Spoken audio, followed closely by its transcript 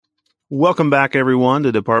Welcome back, everyone,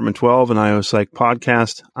 to Department 12, an IO Psych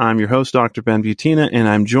podcast. I'm your host, Dr. Ben Butina, and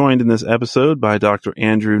I'm joined in this episode by Dr.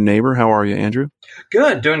 Andrew Neighbor. How are you, Andrew?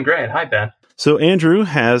 Good, doing great. Hi, Ben. So Andrew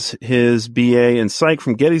has his BA in Psych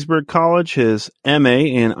from Gettysburg College, his MA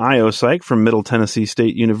in IO Psych from Middle Tennessee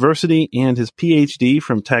State University, and his PhD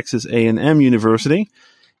from Texas A&M University.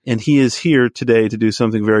 And he is here today to do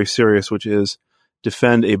something very serious, which is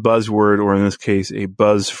defend a buzzword, or in this case, a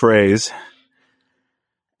buzz phrase.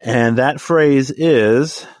 And that phrase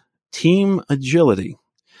is team agility.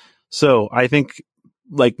 So I think,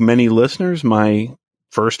 like many listeners, my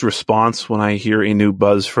first response when I hear a new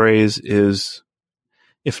buzz phrase is,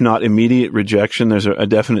 if not immediate rejection, there's a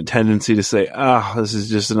definite tendency to say, this is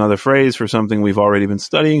just another phrase for something we've already been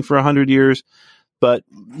studying for 100 years. But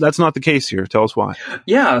that's not the case here. Tell us why.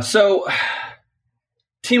 Yeah, so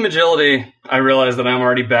team agility, I realize that I'm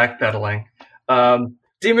already backpedaling.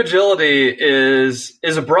 Team agility is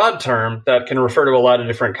a broad term that can refer to a lot of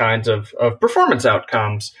different kinds of performance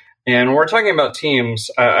outcomes. And when we're talking about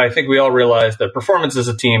teams, I think we all realize that performance as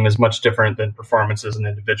a team is much different than performance as an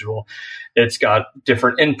individual. It's got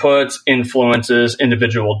different inputs, influences,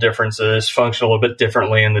 individual differences, function a little bit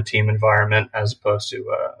differently in the team environment as opposed to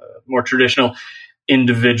more traditional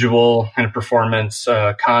individual kind of performance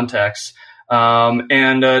context.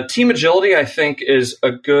 And team agility, I think, is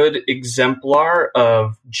a good exemplar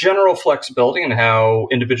of general flexibility and how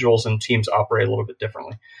individuals and teams operate a little bit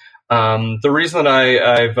differently. The reason that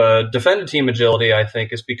I've defended team agility, I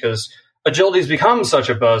think, is because agility has become such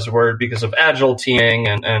a buzzword because of agile teaming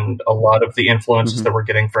and a lot of the influences that we're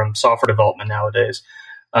getting from software development nowadays.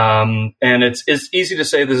 And it's easy to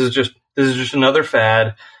say this is just another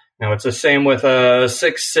fad. You know, it's the same with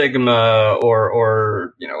Six Sigma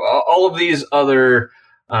or all of these other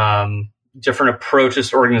different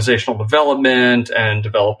approaches to organizational development and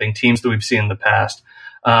developing teams that we've seen in the past.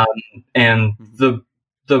 And the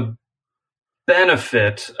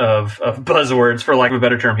benefit of buzzwords, for lack of a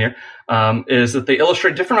better term here, is that they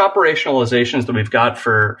illustrate different operationalizations that we've got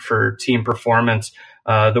for team performance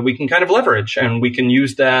that we can kind of leverage, and we can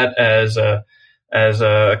use that as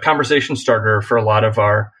a conversation starter for a lot of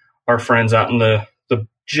our friends out in the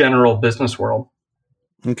general business world.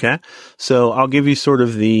 Okay. So I'll give you sort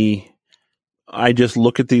of I just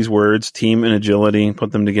look at these words, team and agility,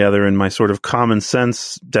 put them together, and my sort of common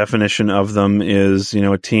sense definition of them is,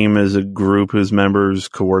 a team is a group whose members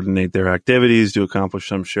coordinate their activities to accomplish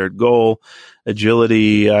some shared goal.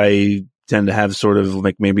 Agility, I tend to have sort of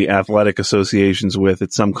like maybe athletic associations with.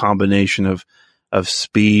 It's some combination of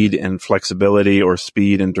speed and flexibility, or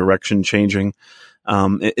speed and direction changing.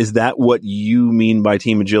 Is that what you mean by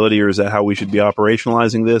team agility, or is that how we should be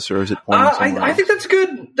operationalizing this, or is it pointing somewhere I think that's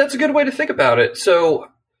good. That's a good way to think about it. So,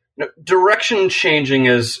 direction changing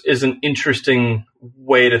is an interesting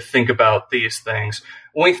way to think about these things.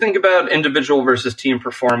 When we think about individual versus team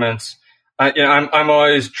performance, I'm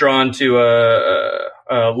always drawn to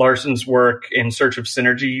Larson's work in Search of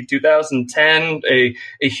Synergy, 2010, a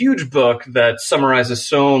huge book that summarizes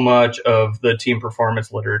so much of the team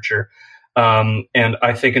performance literature. And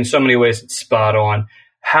I think in so many ways it's spot on.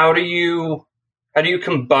 How do you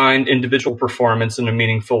combine individual performance in a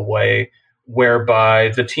meaningful way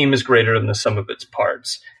whereby the team is greater than the sum of its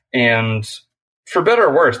parts? And for better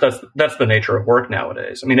or worse, that's the nature of work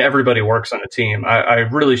nowadays. I mean, everybody works on a team. I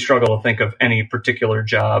really struggle to think of any particular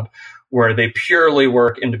job where they purely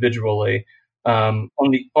work individually. On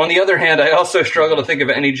the other hand, I also struggle to think of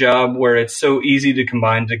any job where it's so easy to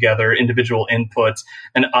combine together individual inputs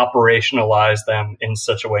and operationalize them in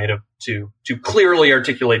such a way to clearly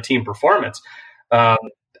articulate team performance.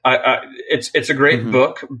 It's a great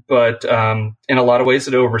book, but in a lot of ways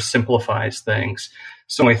it oversimplifies things.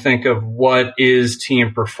 So when we think of what is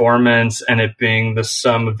team performance and it being the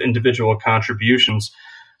sum of individual contributions,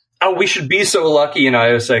 we should be so lucky in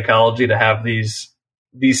IO psychology to have these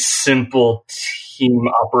simple team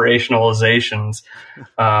operationalizations.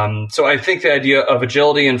 So I think the idea of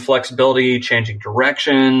agility and flexibility, changing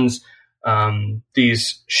directions,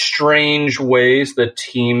 these strange ways that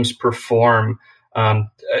teams perform,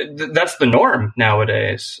 that's the norm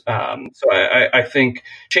nowadays. So I think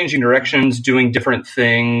changing directions, doing different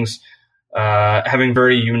things, having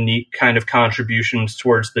very unique kind of contributions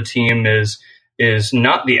towards the team is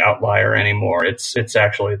not the outlier anymore. It's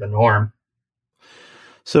actually the norm.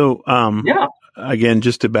 So, again,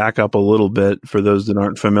 just to back up a little bit for those that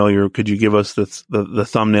aren't familiar, could you give us the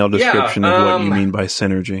thumbnail description of what you mean by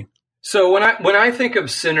synergy? So when I think of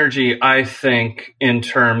synergy, I think in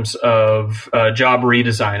terms of job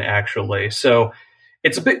redesign, actually. So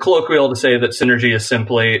it's a bit colloquial to say that synergy is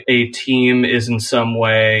simply a team is in some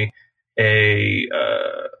way a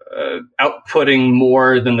outputting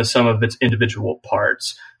more than the sum of its individual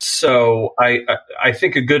parts. So I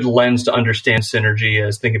think a good lens to understand synergy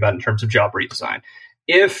is thinking about it in terms of job redesign.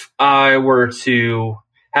 If I were to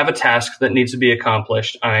have a task that needs to be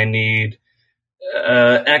accomplished, I need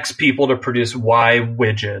X people to produce Y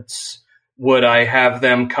widgets. Would I have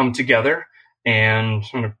them come together and,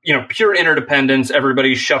 pure interdependence,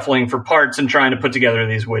 everybody shuffling for parts and trying to put together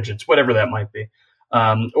these widgets, whatever that might be?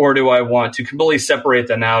 Or do I want to completely separate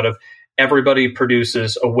them out of everybody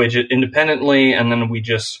produces a widget independently, and then we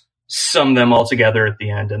just sum them all together at the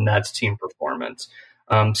end, and that's team performance?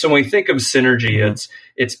 So when we think of synergy,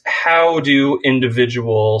 it's how do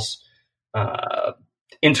individuals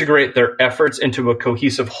integrate their efforts into a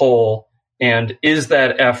cohesive whole, and is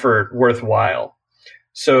that effort worthwhile?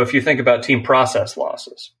 So if you think about team process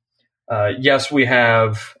losses, yes, we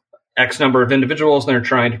have X number of individuals and they're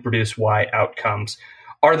trying to produce Y outcomes.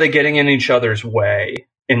 Are they getting in each other's way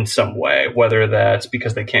in some way, whether that's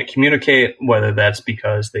because they can't communicate, whether that's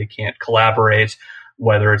because they can't collaborate,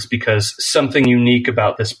 whether it's because something unique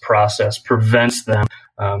about this process prevents them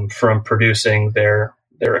from producing their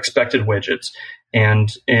expected widgets?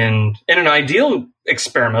 And in an ideal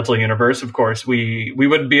experimental universe, of course, we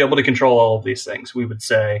would be able to control all of these things. We would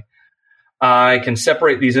say, I can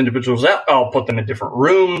separate these individuals out. I'll put them in different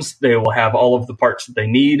rooms. They will have all of the parts that they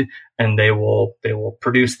need, and they will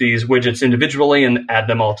produce these widgets individually and add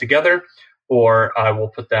them all together. Or I will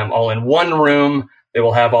put them all in one room. They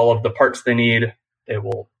will have all of the parts they need. They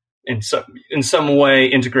will, in some way,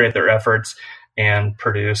 integrate their efforts and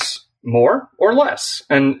produce more or less.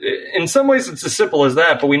 And in some ways, it's as simple as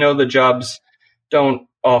that. But we know that jobs don't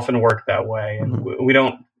often work that way, and we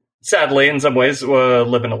don't, sadly, in some ways,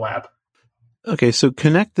 live in a lab. Okay, so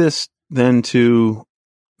connect this then to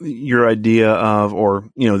your idea of, or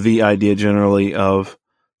the idea generally of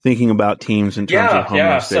thinking about teams in terms of homeostasis.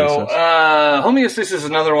 Yeah. So homeostasis is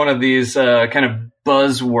another one of these kind of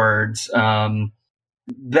buzzwords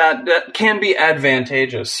that can be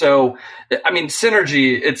advantageous. So, I mean,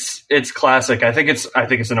 synergy, it's classic. I think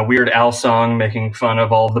it's in a Weird Al song making fun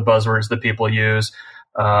of all of the buzzwords that people use.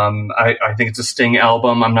 I think it's a Sting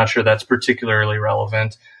album. I'm not sure that's particularly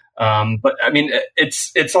relevant. But I mean,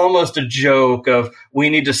 it's almost a joke of we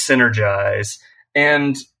need to synergize,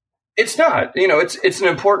 and it's not. It's an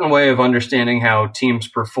important way of understanding how teams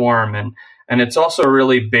perform, and it's also a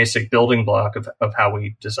really basic building block of how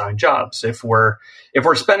we design jobs. If we're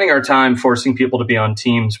spending our time forcing people to be on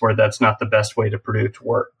teams where that's not the best way to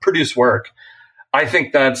produce work, I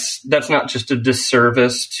think that's not just a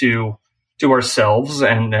disservice to ourselves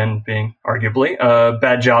and being arguably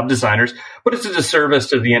bad job designers, but it's a disservice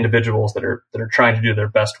to the individuals that are trying to do their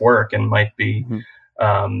best work and might be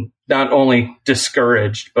not only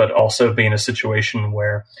discouraged, but also be in a situation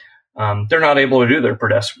where they're not able to do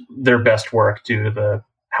their best work due to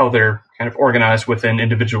how they're kind of organized within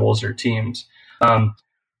individuals or teams.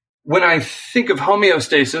 When I think of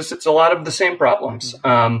homeostasis, it's a lot of the same problems.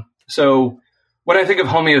 So when I think of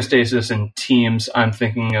homeostasis in teams, I'm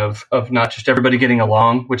thinking of not just everybody getting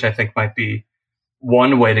along, which I think might be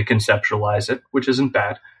one way to conceptualize it, which isn't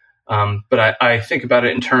bad. But I think about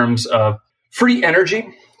it in terms of free energy.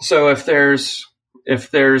 So if there's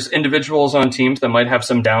individuals on teams that might have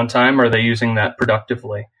some downtime, are they using that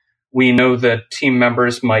productively? We know that team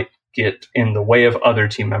members might get in the way of other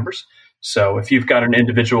team members. So if you've got an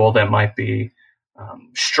individual that might be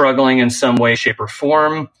struggling in some way, shape, or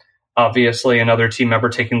form, obviously another team member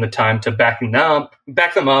taking the time to back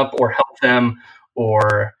them up or help them,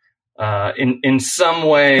 or in some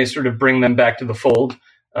way sort of bring them back to the fold,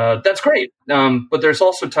 that's great. But there's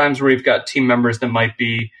also times where you've got team members that might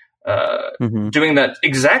be doing that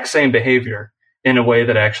exact same behavior in a way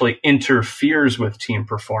that actually interferes with team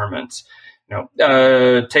performance.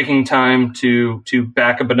 Taking time to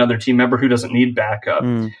back up another team member who doesn't need backup.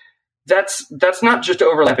 That's not just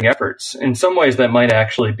overlapping efforts. In some ways, that might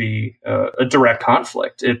actually be a direct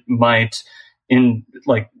conflict. It might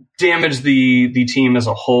damage the team as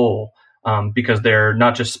a whole because they're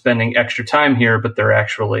not just spending extra time here, but they're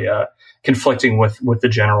actually conflicting with the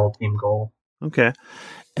general team goal. Okay.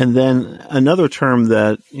 And then another term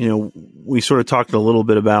that, we sort of talked a little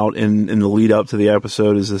bit about in the lead up to the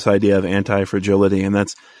episode is this idea of anti-fragility. And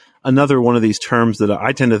that's another one of these terms that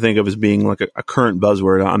I tend to think of as being like a current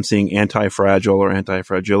buzzword. I'm seeing anti-fragile or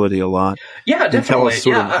anti-fragility a lot. Yeah, definitely. Tell us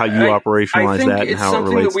sort of how you operationalize that and how it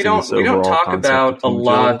relates to this overall concept. We don't talk about a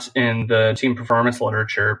lot in the team performance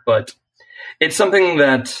literature, but it's something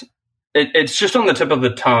that it's just on the tip of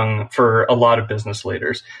the tongue for a lot of business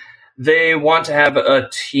leaders. They want to have a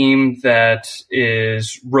team that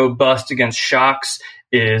is robust against shocks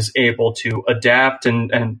is able to adapt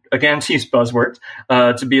and again, to use buzzwords,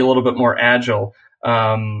 to be a little bit more agile.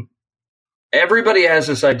 Everybody has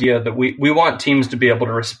this idea that we want teams to be able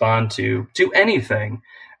to respond to anything.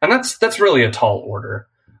 And that's really a tall order.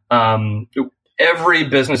 Every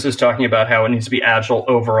business is talking about how it needs to be agile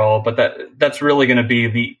overall, but that's really going to be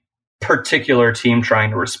the particular team trying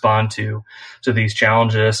to respond to these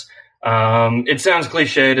challenges. It sounds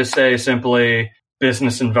cliche to say simply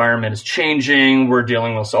business environment is changing. We're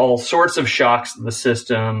dealing with all sorts of shocks to the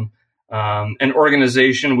system. An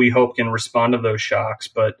organization, we hope, can respond to those shocks.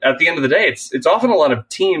 But at the end of the day, it's often a lot of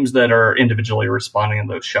teams that are individually responding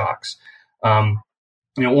to those shocks.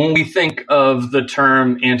 When we think of the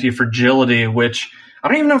term anti-fragility, which I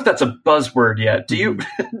don't even know if that's a buzzword yet. Do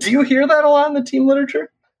you hear that a lot in the team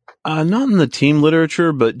literature? Not in the team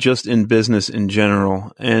literature, but just in business in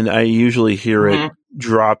general. And I usually hear it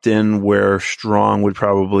dropped in where strong would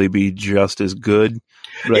probably be just as good.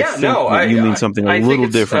 But you mean something a little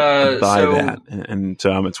different by that. And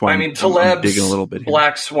it's why I'm digging a little bit here.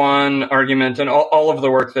 Black Swan argument and all of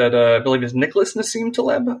the work that I believe is Nicholas Nassim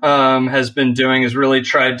Taleb has been doing has really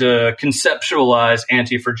tried to conceptualize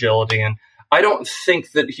anti-fragility. And I don't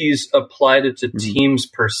think that he's applied it to teams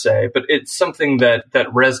per se, but it's something that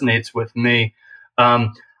resonates with me.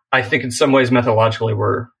 I think in some ways methodologically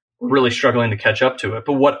we're really struggling to catch up to it.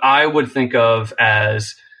 But what I would think of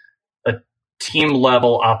as a team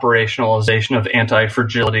level operationalization of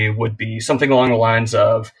anti-fragility would be something along the lines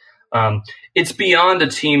of it's beyond a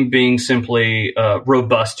team being simply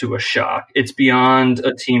robust to a shock. It's beyond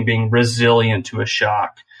a team being resilient to a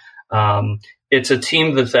shock. It's a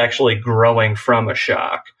team that's actually growing from a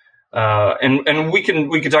shock. And we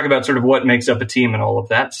can talk about sort of what makes up a team and all of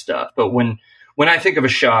that stuff. But when I think of a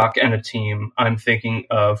shock and a team, I'm thinking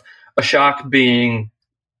of a shock being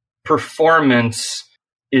performance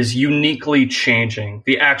is uniquely changing.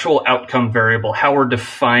 The actual outcome variable, how we're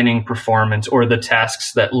defining performance or the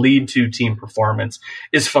tasks that lead to team performance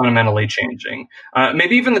is fundamentally changing.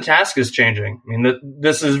 Maybe even the task is changing. I mean,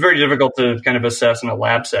 this is very difficult to kind of assess in a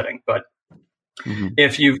lab setting, but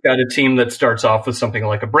if you've got a team that starts off with something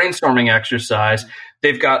like a brainstorming exercise,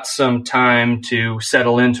 they've got some time to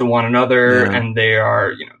settle into one another and they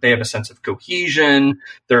have a sense of cohesion.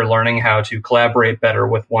 They're learning how to collaborate better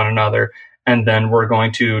with one another. And then we're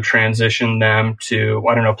going to transition them to,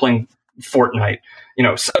 playing Fortnite,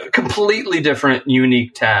 a completely different,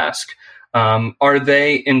 unique task. Are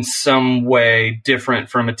they in some way different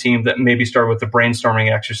from a team that maybe started with the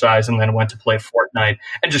brainstorming exercise and then went to play Fortnite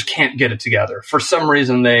and just can't get it together? For some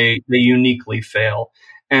reason, they uniquely fail.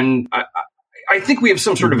 And I think we have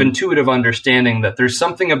some sort of intuitive understanding that there's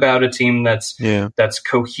something about a team that's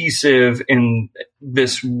cohesive in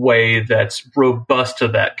this way that's robust to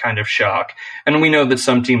that kind of shock. And we know that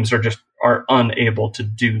some teams are unable to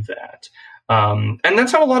do that. And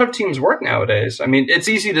that's how a lot of teams work nowadays. I mean, it's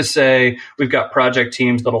easy to say we've got project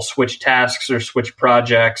teams that'll switch tasks or switch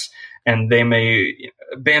projects, and they may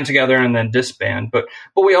band together and then disband. But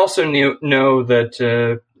we also know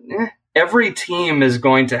that every team is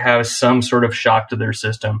going to have some sort of shock to their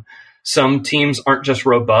system. Some teams aren't just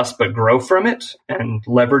robust, but grow from it and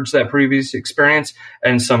leverage that previous experience.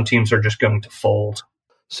 And some teams are just going to fold.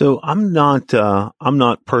 So I'm not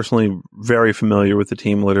personally very familiar with the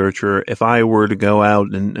team literature. If I were to go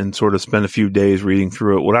out and sort of spend a few days reading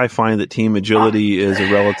through it, would I find that team agility is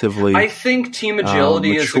a relatively I think team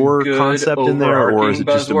agility mature is a good concept in there, or is it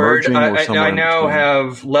just emerging? I now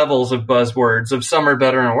have levels of buzzwords of some are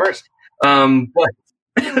better and worse. But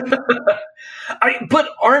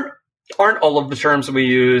aren't all of the terms that we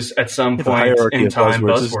use at some point in time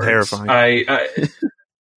buzzwords? Is terrifying.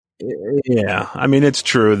 Yeah, I mean, it's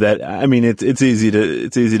true that it's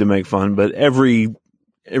easy to make fun, but every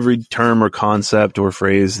term or concept or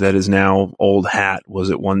phrase that is now old hat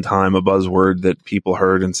was at one time a buzzword that people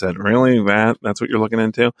heard and said, "Really? That's what you're looking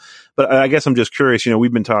into?" But I guess I'm just curious.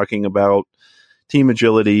 We've been talking about team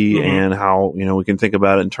agility and how we can think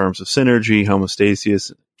about it in terms of synergy,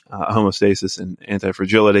 homeostasis, and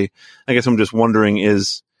anti-fragility. I guess I'm just wondering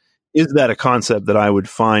is that a concept that I would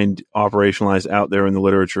find operationalized out there in the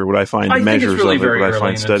literature? Would I find measures of it? Would I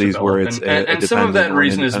find studies where it's and some of that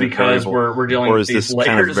reason is because we're dealing with these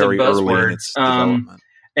layers of buzzwords.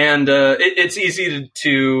 And it's easy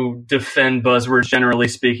to defend buzzwords, generally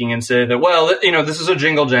speaking, and say that, this is a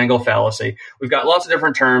jingle jangle fallacy. We've got lots of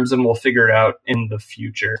different terms and we'll figure it out in the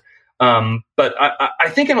future. But I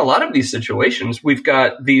think in a lot of these situations, we've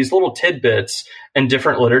got these little tidbits and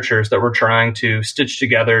different literatures that we're trying to stitch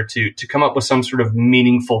together to come up with some sort of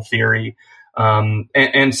meaningful theory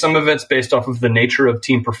And some of it's based off of the nature of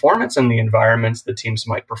team performance and the environments that teams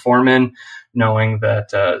might perform in, knowing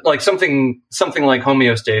that like something like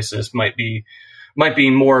homeostasis might be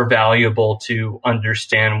more valuable to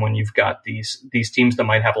understand when you've got these teams that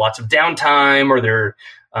might have lots of downtime, or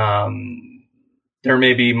there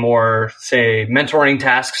may be more, say, mentoring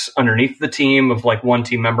tasks underneath the team of like one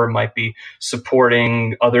team member might be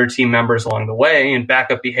supporting other team members along the way and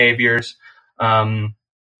backup behaviors.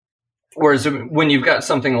 Whereas when you've got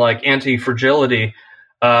something like anti-fragility,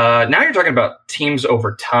 now you're talking about teams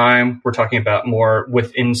over time. We're talking about more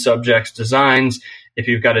within subjects designs. If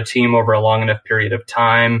you've got a team over a long enough period of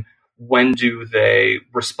time, when do they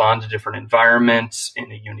respond to different environments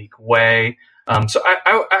in a unique way? So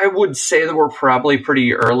I would say that we're probably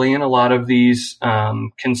pretty early in a lot of these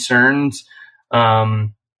concerns.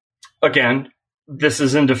 Again, this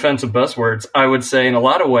is in defense of buzzwords. I would say in a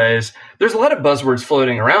lot of ways, there's a lot of buzzwords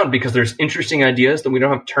floating around because there's interesting ideas that we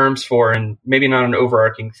don't have terms for and maybe not an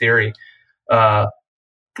overarching theory. But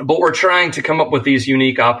we're trying to come up with these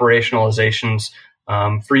unique operationalizations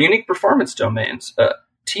for unique performance domains.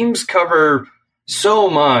 Teams cover so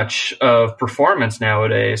much of performance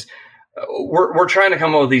nowadays. We're trying to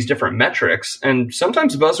come up with these different metrics, and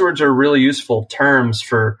sometimes buzzwords are really useful terms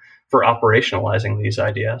for operationalizing these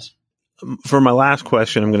ideas. For my last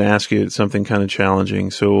question, I'm going to ask you something kind of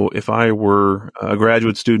challenging. So if I were a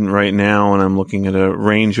graduate student right now and I'm looking at a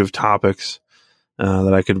range of topics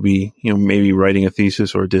that I could be, maybe writing a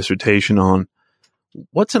thesis or a dissertation on,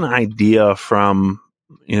 what's an idea from,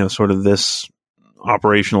 sort of this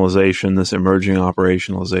operationalization, this emerging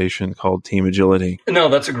operationalization called team agility? No,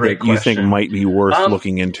 that's a great question. You think might be worth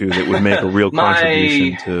looking into that would make a real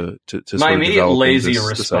contribution to sort my of immediate developing lazy this idea or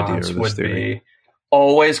response this would theory? be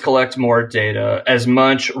always collect more data, as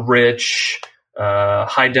much rich,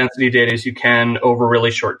 high density data as you can over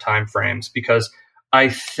really short time frames, because I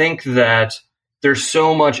think that there's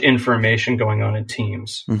so much information going on in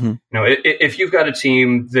teams. Mm-hmm. If you've got a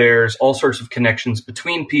team, there's all sorts of connections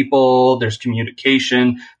between people. There's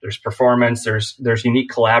communication, there's performance, there's unique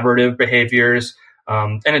collaborative behaviors.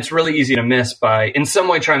 And it's really easy to miss by in some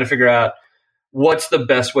way trying to figure out what's the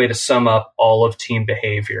best way to sum up all of team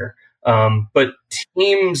behavior. But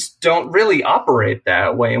teams don't really operate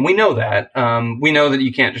that way. And we know that. We know that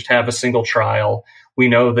you can't just have a single trial. We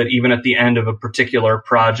know that even at the end of a particular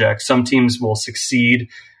project, some teams will succeed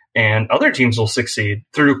and other teams will succeed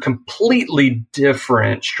through completely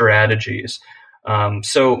different strategies.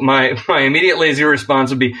 So my immediate lazy response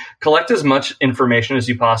would be collect as much information as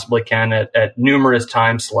you possibly can at numerous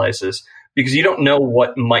time slices, because you don't know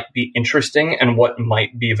what might be interesting and what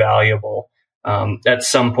might be valuable at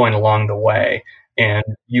some point along the way. And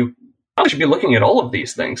you should be looking at all of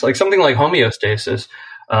these things, like something like homeostasis.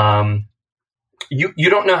 You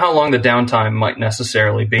don't know how long the downtime might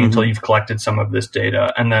necessarily be until you've collected some of this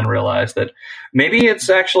data and then realize that maybe it's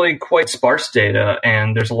actually quite sparse data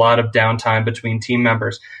and there's a lot of downtime between team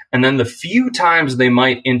members. And then the few times they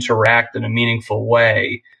might interact in a meaningful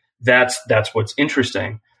way, that's what's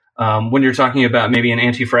interesting. When you're talking about maybe an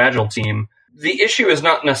anti-fragile team, the issue is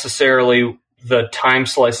not necessarily the time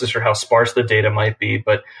slices or how sparse the data might be,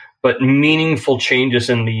 but meaningful changes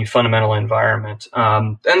in the fundamental environment.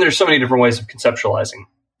 And there's so many different ways of conceptualizing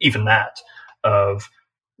even that, of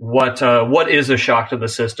what is a shock to the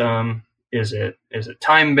system. Is it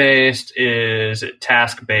time-based? Is it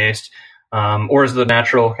task-based? Or is the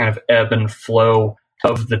natural kind of ebb and flow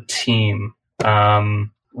of the team? Are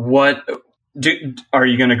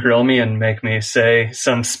you going to grill me and make me say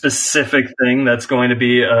some specific thing that's going to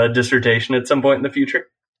be a dissertation at some point in the future?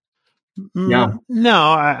 No,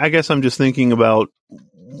 I guess I'm just thinking about,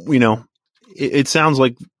 it sounds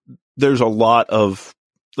like there's a lot of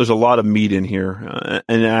meat in here,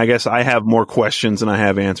 and I guess I have more questions than I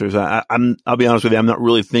have answers. I'll be honest with you, I'm not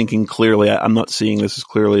really thinking clearly. I'm not seeing this as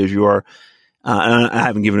clearly as you are, and I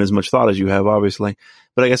haven't given as much thought as you have, obviously.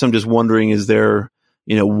 But I guess I'm just wondering: is there,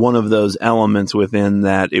 one of those elements within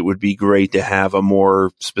that it would be great to have a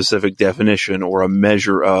more specific definition or a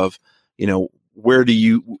measure of, where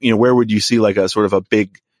would you see like a sort of a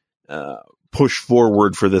big push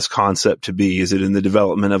forward for this concept to be? Is it in the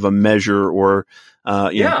development of a measure or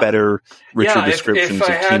better, richer descriptions of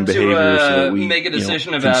team behavior so that we make a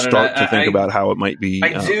decision can about start to think about how it might be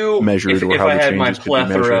measured or how the changes could be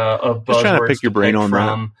measured? Of just trying to pick your brain on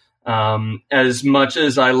that. As much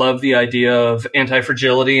as I love the idea of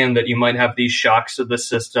anti-fragility and that you might have these shocks to the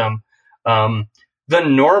system, the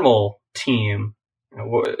normal team,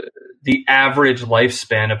 the average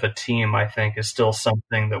lifespan of a team, I think, is still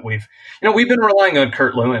something that we've been relying on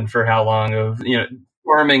Kurt Lewin for how long of,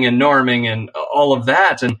 forming and norming and all of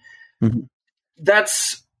that. And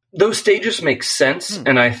those stages make sense,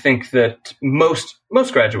 and I think that most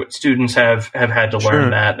graduate students have had to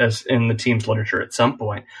learn that as in the team's literature at some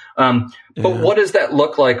point. But what does that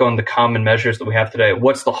look like on the common measures that we have today?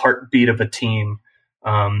 What's the heartbeat of a team?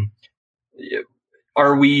 Are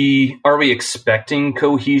we expecting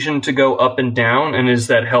cohesion to go up and down, and is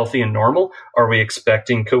that healthy and normal? Are we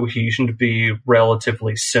expecting cohesion to be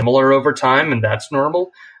relatively similar over time, and that's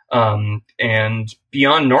normal? And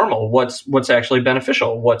beyond normal, what's actually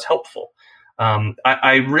beneficial? What's helpful?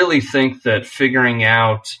 I really think that figuring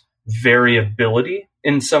out variability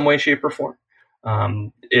in some way, shape, or form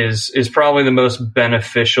is probably the most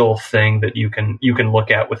beneficial thing that you can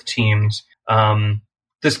look at with teams.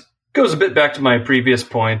 This goes a bit back to my previous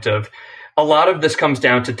point of a lot of this comes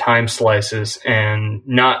down to time slices and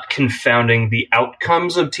not confounding the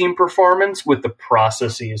outcomes of team performance with the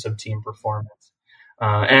processes of team performance.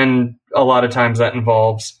 And a lot of times that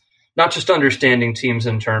involves not just understanding teams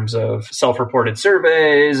in terms of self-reported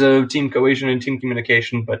surveys of team cohesion and team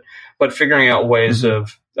communication, but figuring out ways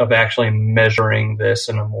of actually measuring this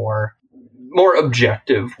in a more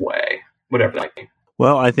objective way, whatever that might be.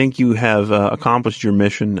 Well, I think you have accomplished your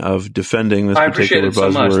mission of defending this particular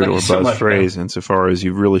buzzword or buzz phrase, insofar as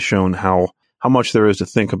you've really shown how much there is to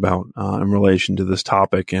think about in relation to this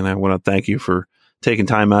topic. And I want to thank you for taking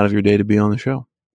time out of your day to be on the show.